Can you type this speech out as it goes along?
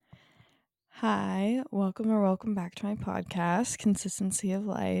Hi, welcome back to my podcast, Consistency of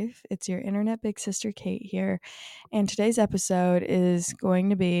Life. It's your internet big sister, Kate, here. And today's episode is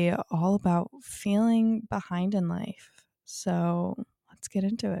going to be all about feeling behind in life. So let's get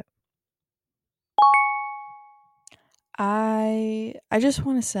into it. I just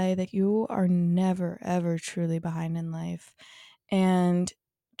want to say that you are never ever truly behind in life. And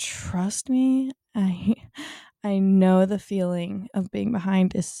trust me, I know the feeling of being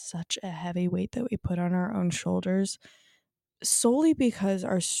behind is such a heavy weight that we put on our own shoulders solely because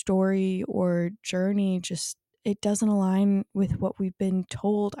our story or journey just it doesn't align with what we've been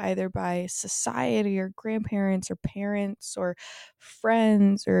told either by society or grandparents or parents or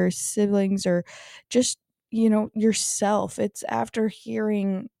friends or siblings or just yourself. It's after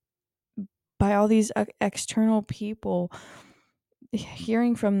hearing by all these external people,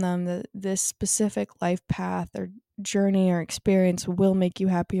 hearing from them that this specific life path or journey or experience will make you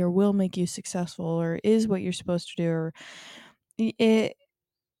happy or will make you successful or is what you're supposed to do, or it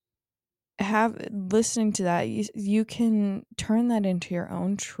have listening to that, you can turn that into your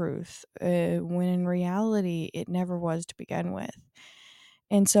own truth, when in reality it never was to begin with.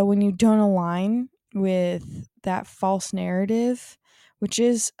 And so when you don't align with that false narrative, which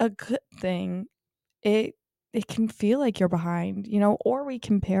is a good thing, it it can feel like you're behind, or we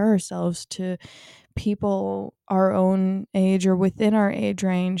compare ourselves to people our own age or within our age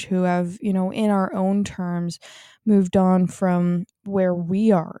range who have, in our own terms, moved on from where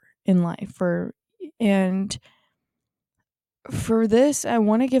we are in life. And for this, I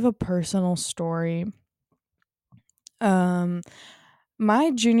want to give a personal story. Um,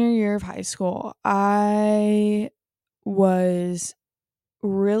 my junior year of high school, was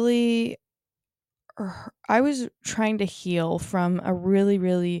really I was trying to heal from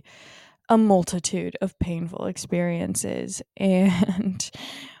a multitude of painful experiences. And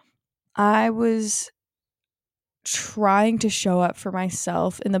I was trying to show up for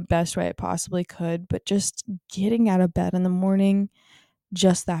myself in the best way I possibly could, but just getting out of bed in the morning,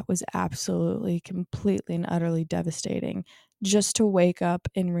 just that was absolutely, completely, and utterly devastating. Just to wake up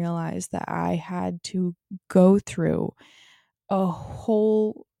and realize that I had to go through a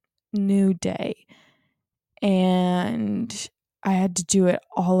whole new day and I had to do it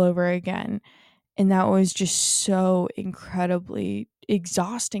all over again. And that was just so incredibly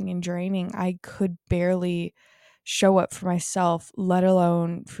exhausting and draining. I could barely show up for myself, let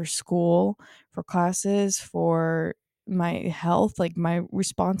alone for school, for classes, for my health, like my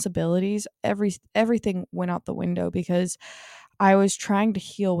responsibilities. Everything went out the window because I was trying to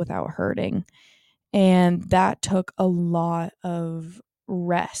heal without hurting. And that took a lot of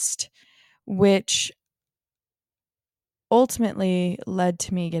rest, which ultimately led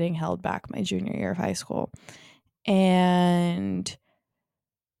to me getting held back my junior year of high school. And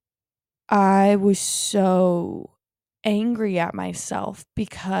I was so angry at myself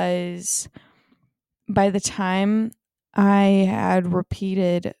because by the time I had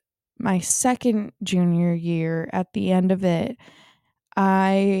repeated my second junior year, at the end of it,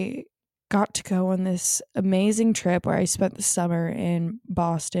 I got to go on this amazing trip where I spent the summer in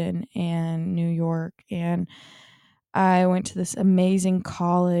Boston and New York, and I went to this amazing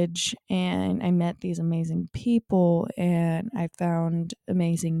college and I met these amazing people and I found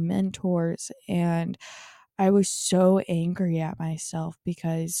amazing mentors. And I was so angry at myself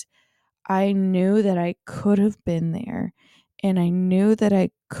because I knew that I could have been there and I knew that I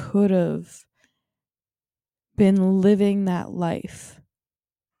could have been living that life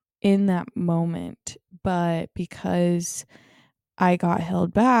in that moment. But because I got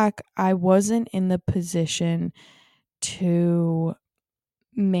held back, I wasn't in the position to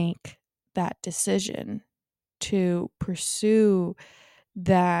make that decision, to pursue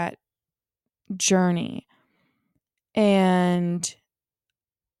that journey. And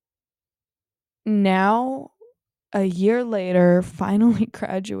now, a year later, finally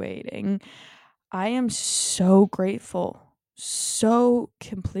graduating, I am so grateful, so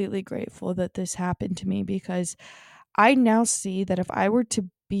completely grateful that this happened to me, because I now see that if I were to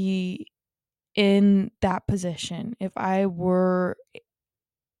be in that position, if I were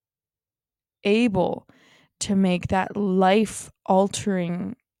able to make that life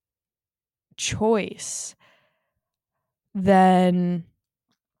altering choice, then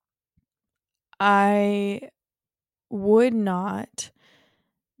I would not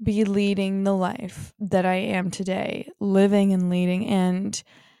be leading the life that I am today, living and leading. And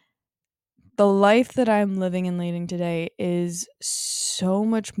the life that I'm living and leading today is so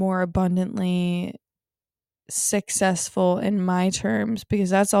much more abundantly successful in my terms,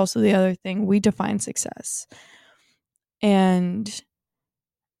 because that's also the other thing. We define success. And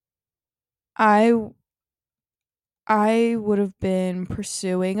I I would have been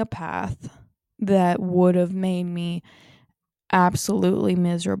pursuing a path that would have made me absolutely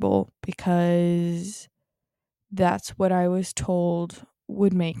miserable because that's what I was told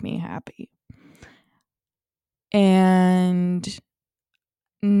would make me happy. And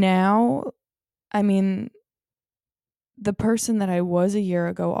now, I mean, the person that I was a year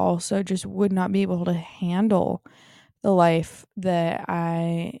ago also just would not be able to handle the life that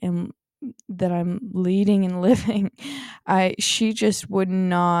I'm leading and living. She just would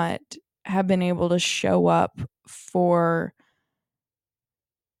not have been able to show up for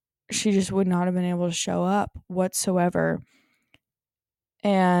she just would not have been able to show up whatsoever.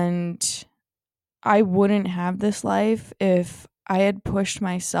 And I wouldn't have this life if I had pushed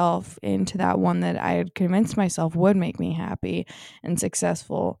myself into that one that I had convinced myself would make me happy and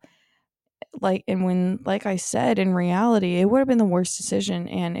successful. Like I said, in reality, it would have been the worst decision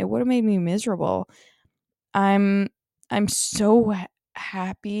and it would have made me miserable. I'm I'm so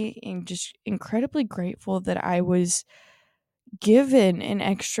happy and just incredibly grateful that I was given an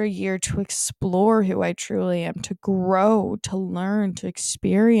extra year to explore who I truly am, to grow, to learn, to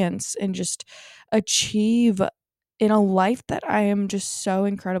experience, and just achieve in a life that I am just so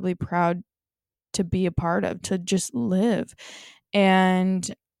incredibly proud to be a part of, to just live.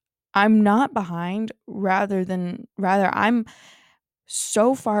 And I'm not behind, rather I'm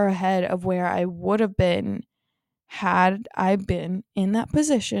so far ahead of where I would have been had I been in that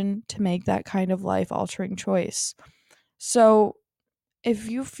position to make that kind of life altering choice. So if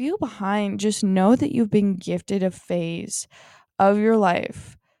you feel behind, just know that you've been gifted a phase of your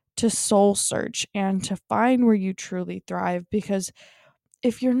life to soul search and to find where you truly thrive. Because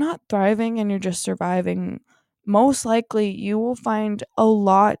if you're not thriving and you're just surviving, most likely you will find a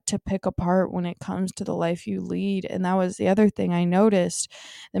lot to pick apart when it comes to the life you lead. And that was the other thing I noticed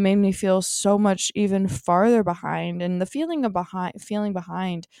that made me feel so much even farther behind. And the feeling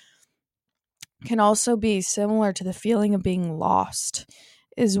behind can also be similar to the feeling of being lost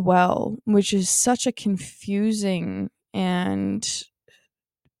as well, which is such a confusing and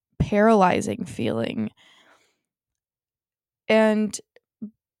paralyzing feeling. And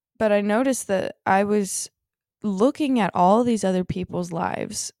but I noticed that I was looking at all these other people's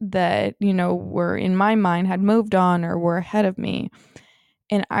lives that, were in my mind had moved on or were ahead of me.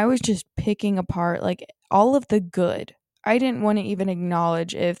 And I was just picking apart like all of the good. I didn't want to even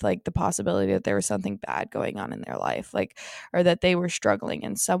acknowledge if like the possibility that there was something bad going on in their life, like, or that they were struggling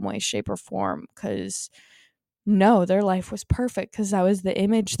in some way, shape, or form. Because no, their life was perfect because that was the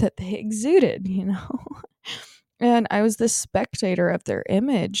image that they exuded. And I was the spectator of their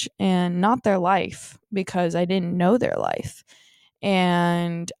image and not their life because I didn't know their life.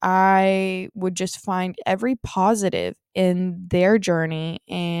 And I would just find every positive in their journey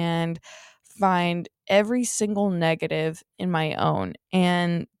and find every single negative in my own.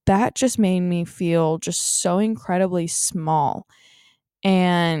 And that just made me feel just so incredibly small.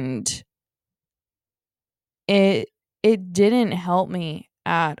 And it it didn't help me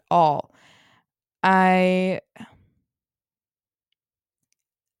at all. I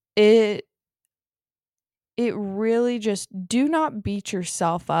it it really just do not beat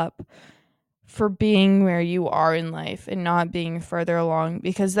yourself up for being where you are in life and not being further along,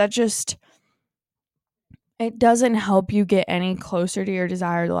 because that just it doesn't help you get any closer to your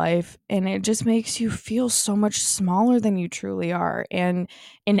desired life, and it just makes you feel so much smaller than you truly are and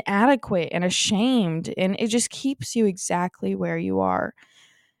inadequate and ashamed, and it just keeps you exactly where you are.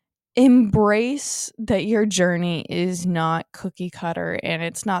 Embrace that your journey is not cookie cutter and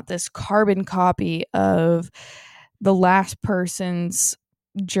it's not this carbon copy of the last person's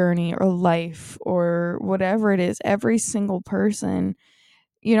journey or life or whatever it is. Every single person,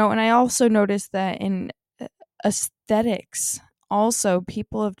 and I also noticed that in aesthetics, also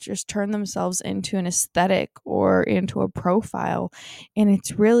people have just turned themselves into an aesthetic or into a profile, and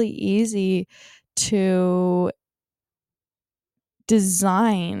it's really easy to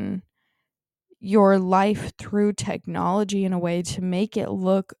design your life through technology in a way to make it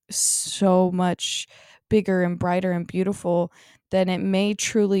look so much bigger and brighter and beautiful than it may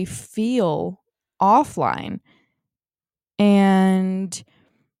truly feel offline. And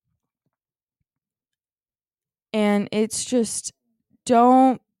it's just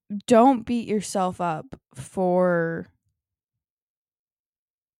don't don't beat yourself up for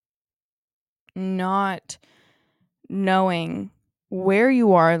not knowing where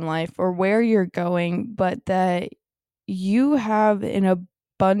you are in life or where you're going, but that you have an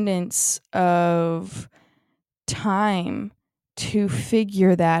abundance of time to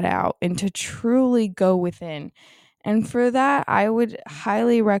figure that out and to truly go within And for that, I would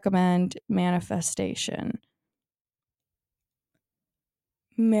highly recommend manifestation.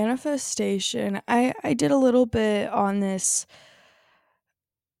 Manifestation. I did a little bit on this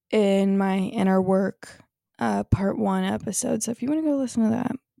in my inner work part 1 episode. So if you want to go listen to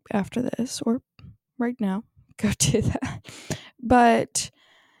that after this or right now, go do that. But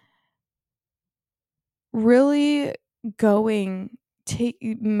really going take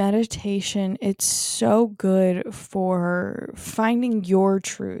meditation, it's so good for finding your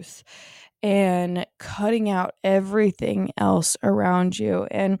truth and cutting out everything else around you.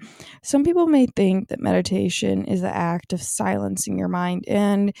 And some people may think that meditation is the act of silencing your mind,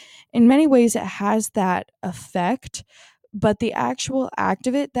 and in many ways it has that effect, but the actual act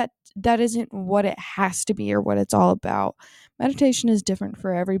of it, that isn't what it has to be or what it's all about. Meditation is different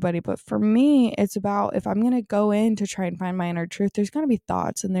for everybody, but for me, it's about, if I'm going to go in to try and find my inner truth, there's going to be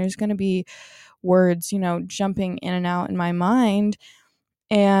thoughts and there's going to be words, jumping in and out in my mind,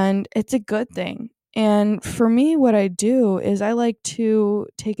 and it's a good thing. And for me, what I do is I like to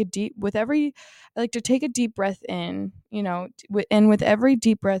take a deep breath in, and with every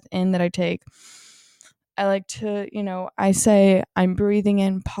deep breath in that I take, I like to, I say I'm breathing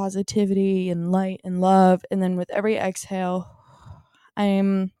in positivity and light and love. And then with every exhale,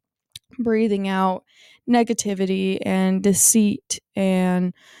 I'm breathing out negativity and deceit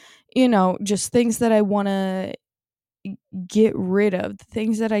and, just things that I want to get rid of, the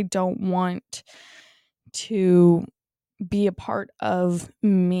things that I don't want to be a part of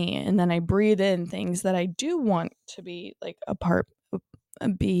me. And then I breathe in things that I do want to be like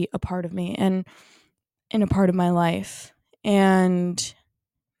be a part of me and in a part of my life. And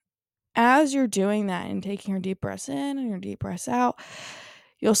as you're doing that and taking your deep breaths in and your deep breaths out,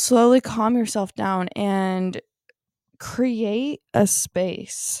 you'll slowly calm yourself down and create a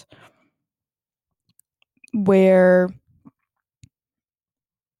space where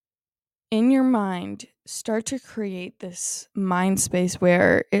in your mind, start to create this mind space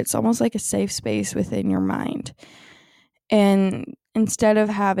where it's almost like a safe space within your mind. And instead of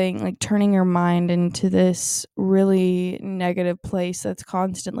turning your mind into this really negative place that's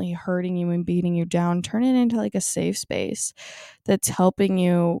constantly hurting you and beating you down, turn it into like a safe space that's helping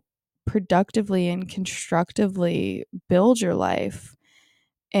you productively and constructively build your life.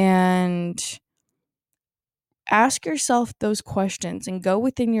 And ask yourself those questions and go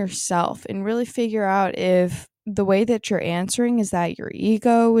within yourself and really figure out if the way that you're answering, is that your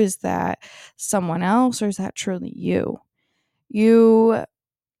ego, is that someone else, or is that truly you? You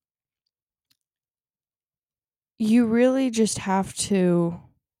really just have to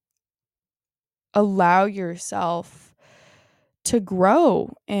allow yourself to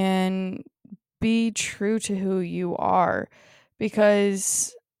grow and be true to who you are,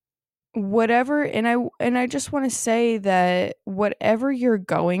 because I just want to say that whatever you're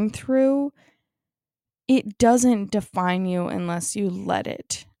going through, it doesn't define you unless you let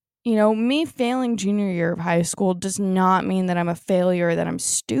it. Me failing junior year of high school does not mean that I'm a failure, that I'm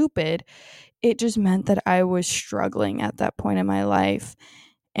stupid. It just meant that I was struggling at that point in my life,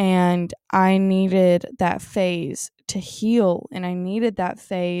 and I needed that phase to heal, and I needed that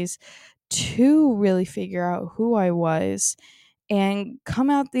phase to really figure out who I was and come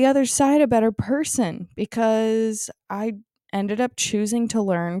out the other side a better person, because I ended up choosing to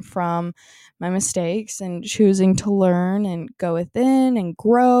learn from my mistakes and choosing to learn and go within and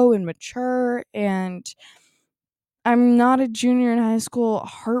grow and mature. And I'm not a junior in high school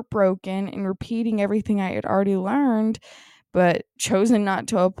heartbroken and repeating everything I had already learned but chosen not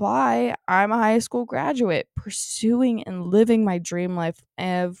to apply. I'm a high school graduate pursuing and living my dream life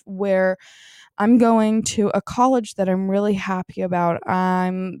of where I'm going to a college that I'm really happy about.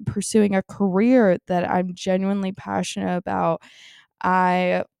 I'm pursuing a career that I'm genuinely passionate about.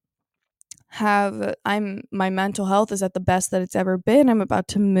 My mental health is at the best that it's ever been. I'm about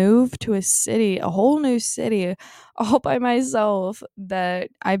to move to a whole new city, all by myself, that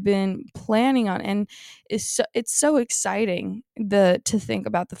I've been planning on, and it's so exciting to think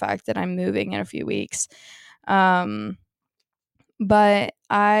about the fact that I'm moving in a few weeks. But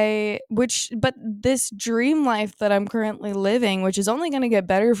this dream life that I'm currently living, which is only going to get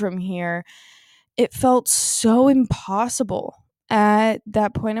better from here, it felt so impossible at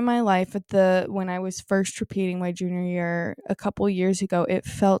that point in my life, when I was first repeating my junior year a couple years ago. It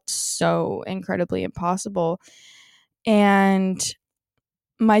felt so incredibly impossible. And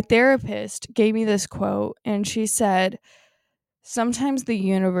my therapist gave me this quote, and she said, "Sometimes the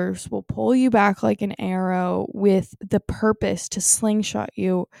universe will pull you back like an arrow with the purpose to slingshot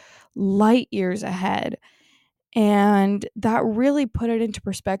you light years ahead." And that really put it into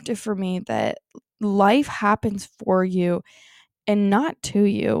perspective for me, that life happens for you and not to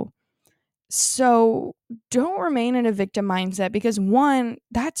you. So don't remain in a victim mindset, because one,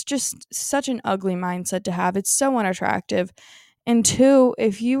 that's just such an ugly mindset to have. It's so unattractive. And two,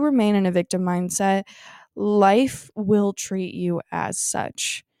 if you remain in a victim mindset, life will treat you as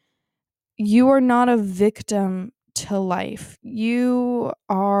such. You are not a victim to life.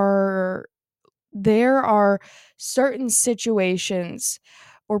 There are certain situations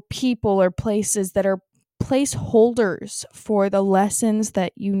or people or places that are placeholders for the lessons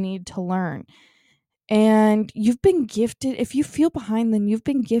that you need to learn. And you've been gifted, if you feel behind, then you've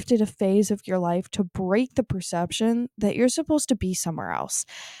been gifted a phase of your life to break the perception that you're supposed to be somewhere else.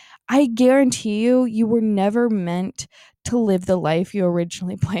 I guarantee you, you were never meant to live the life you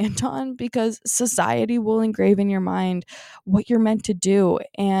originally planned on, because society will engrave in your mind what you're meant to do.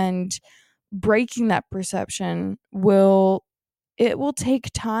 And breaking that perception will take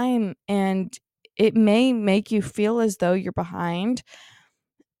time, and it may make you feel as though you're behind,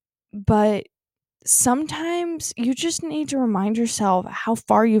 but sometimes you just need to remind yourself how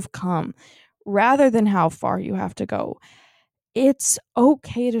far you've come rather than how far you have to go. It's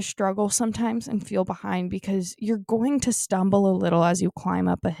okay to struggle sometimes and feel behind, because you're going to stumble a little as you climb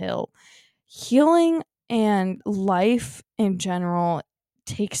up a hill. Healing and life in general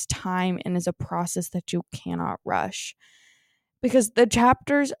takes time and is a process that you cannot rush, because the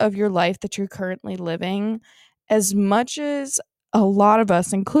chapters of your life that you're currently living, as much as a lot of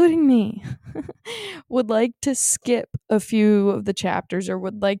us, including me, would like to skip a few of the chapters, or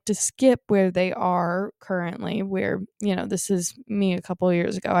would like to skip where they are currently, where, this is me a couple of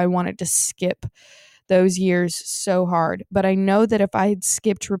years ago. I wanted to skip those years so hard. But I know that if I had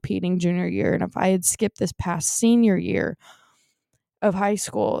skipped repeating junior year, and if I had skipped this past senior year of high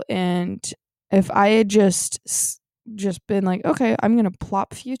school, and if I had just been like, okay, I'm going to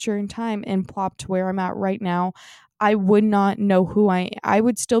plop future in time and plop to where I'm at right now, I would not know who I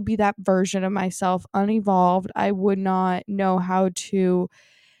would still be that version of myself, unevolved. I would not know how to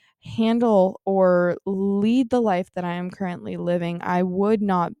handle or lead the life that I am currently living. I would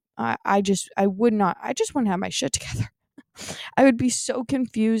not, I would not, I just wouldn't have my shit together. I would be so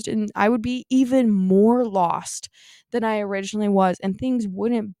confused, and I would be even more lost than I originally was, and things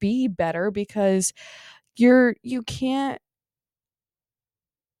wouldn't be better, because you can't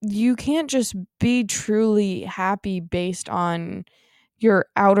just be truly happy based on your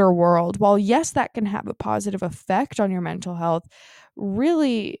outer world. While yes, that can have a positive effect on your mental health,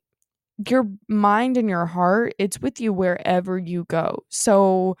 really your mind and your heart, it's with you wherever you go.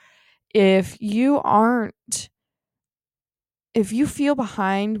 So if you feel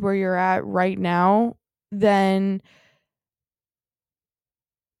behind where you're at right now, then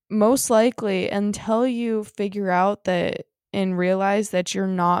most likely, until you figure out that and realize that you're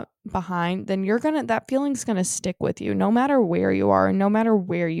not behind, then that feeling's gonna stick with you no matter where you are and no matter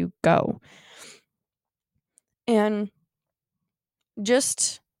where you go. And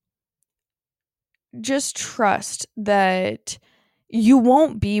just trust that you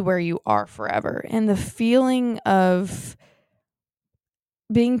won't be where you are forever. And the feeling of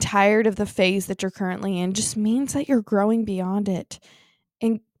being tired of the phase that you're currently in just means that you're growing beyond it.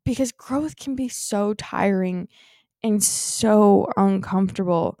 And because growth can be so tiring and so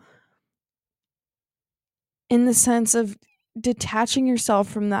uncomfortable, in the sense of detaching yourself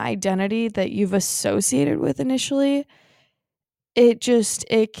from the identity that you've associated with initially. It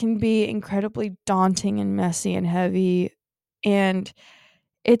can be incredibly daunting and messy and heavy, and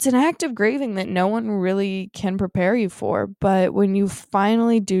it's an act of grieving that no one really can prepare you for. But when you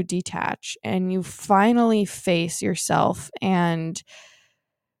finally do detach and you finally face yourself and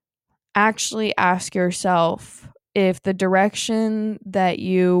actually ask yourself if the direction that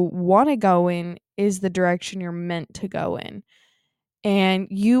you want to go in is the direction you're meant to go in, and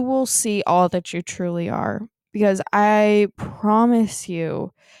you will see all that you truly are. Because I promise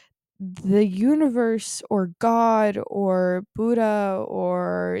you, the universe or God or Buddha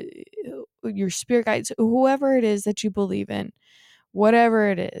or your spirit guides, whoever it is that you believe in, whatever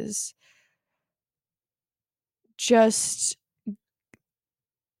it is, just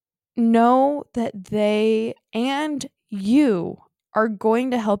know that they and you are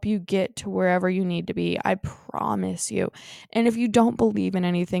going to help you get to wherever you need to be. I promise you. And if you don't believe in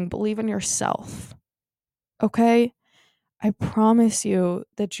anything, believe in yourself. Okay? I promise you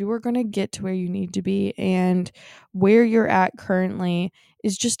that you are going to get to where you need to be, and where you're at currently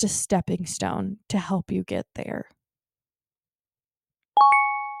is just a stepping stone to help you get there.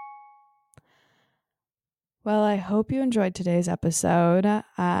 Well, I hope you enjoyed today's episode.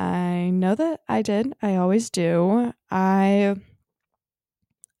 I know that I did. I always do. I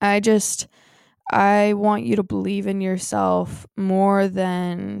just I want you to believe in yourself more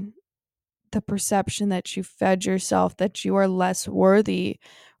than the perception that you fed yourself that you are less worthy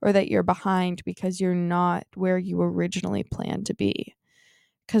or that you're behind because you're not where you originally planned to be.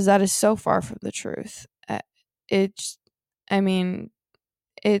 Because that is so far from the truth. It's, I mean,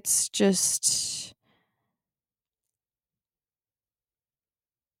 it's just,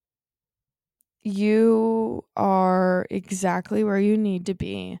 you are exactly where you need to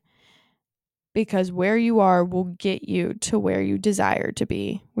be, because where you are will get you to where you desire to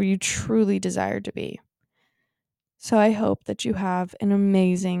be, where you truly desire to be. So I hope that you have an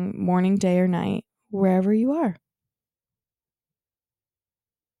amazing morning, day, or night, wherever you are.